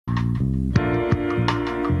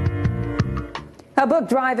A book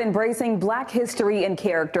drive embracing Black history and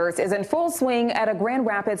characters is in full swing at a Grand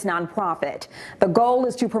Rapids nonprofit. The goal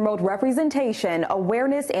is to promote representation,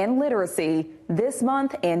 awareness, and literacy this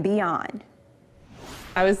month and beyond.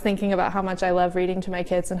 I was thinking about how much I love reading to my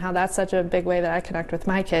kids and how that's such a big way that I connect with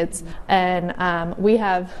my kids. And we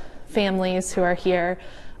have families who are here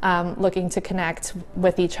looking to connect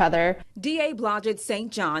with each other. D.A. Blodgett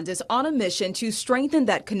St. John's is on a mission to strengthen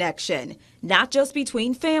that connection, not just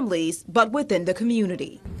between families, but within the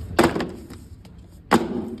community.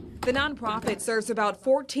 The nonprofit serves about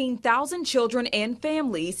 14,000 children and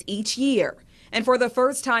families each year. And for the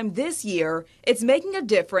first time this year, it's making a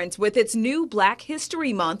difference with its new Black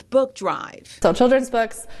History Month book drive. So children's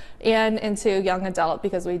books and into young adult,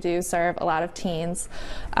 because we do serve a lot of teens.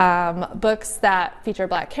 Books that feature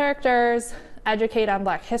Black characters, educate on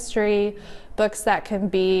Black history, books that can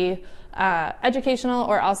be educational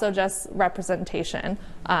or also just representation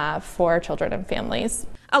for children and families.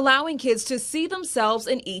 Allowing kids to see themselves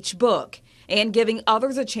in each book and giving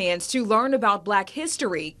others a chance to learn about Black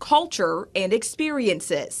history, culture, and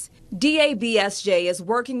experiences. DABSJ is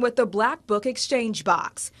working with the Black Book Exchange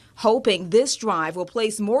Box, hoping this drive will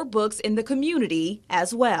place more books in the community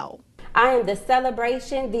as well. I am the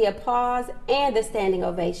celebration, the applause, and the standing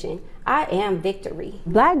ovation. I am victory.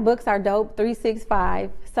 Black books are dope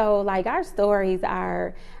 365. So like our stories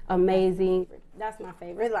are amazing. That's my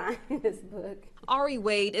favorite line in this book. Ari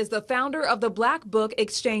Wade is the founder of the Black Book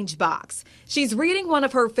Exchange Box. She's reading one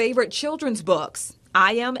of her favorite children's books,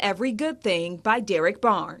 I Am Every Good Thing by Derrick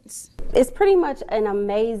Barnes. It's pretty much an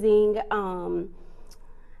amazing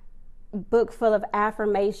book full of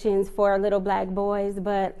affirmations for little Black boys,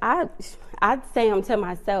 but I'd say them to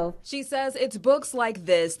myself. She says it's books like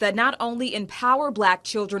this that not only empower Black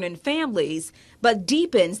children and families, but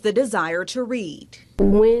deepens the desire to read.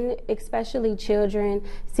 When especially children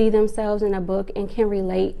see themselves in a book and can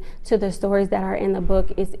relate to the stories that are in the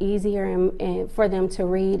book, it's easier and for them to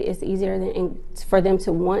read. It's easier for them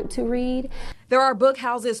to want to read. There are book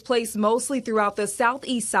houses placed mostly throughout the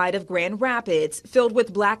southeast side of Grand Rapids, filled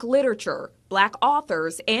with Black literature, Black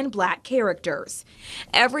authors, and Black characters.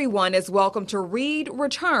 Everyone is welcome to read,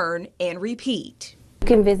 return, and repeat. You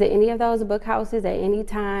can visit any of those book houses at any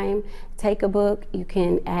time, take a book, you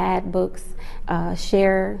can add books,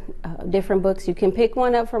 share different books. You can pick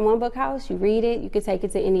one up from one book house, you read it, you can take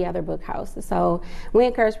it to any other book house. So we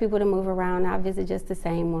encourage people to move around, not visit just the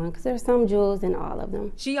same one, because there's some jewels in all of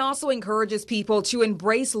them. She also encourages people to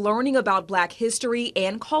embrace learning about Black history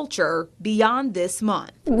and culture beyond this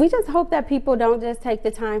month. We just hope that people don't just take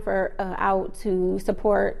the time out to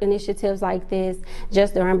support initiatives like this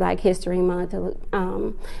just during Black History Month.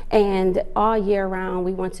 And all year round,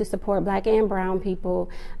 we want to support Black and brown people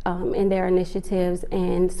in their initiatives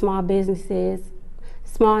and small businesses,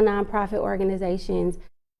 small nonprofit organizations.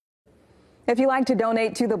 If you'd like to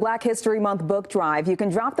donate to the Black History Month book drive, you can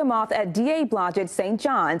drop them off at D.A. Blodgett St.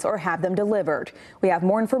 John's or have them delivered. We have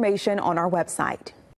more information on our website.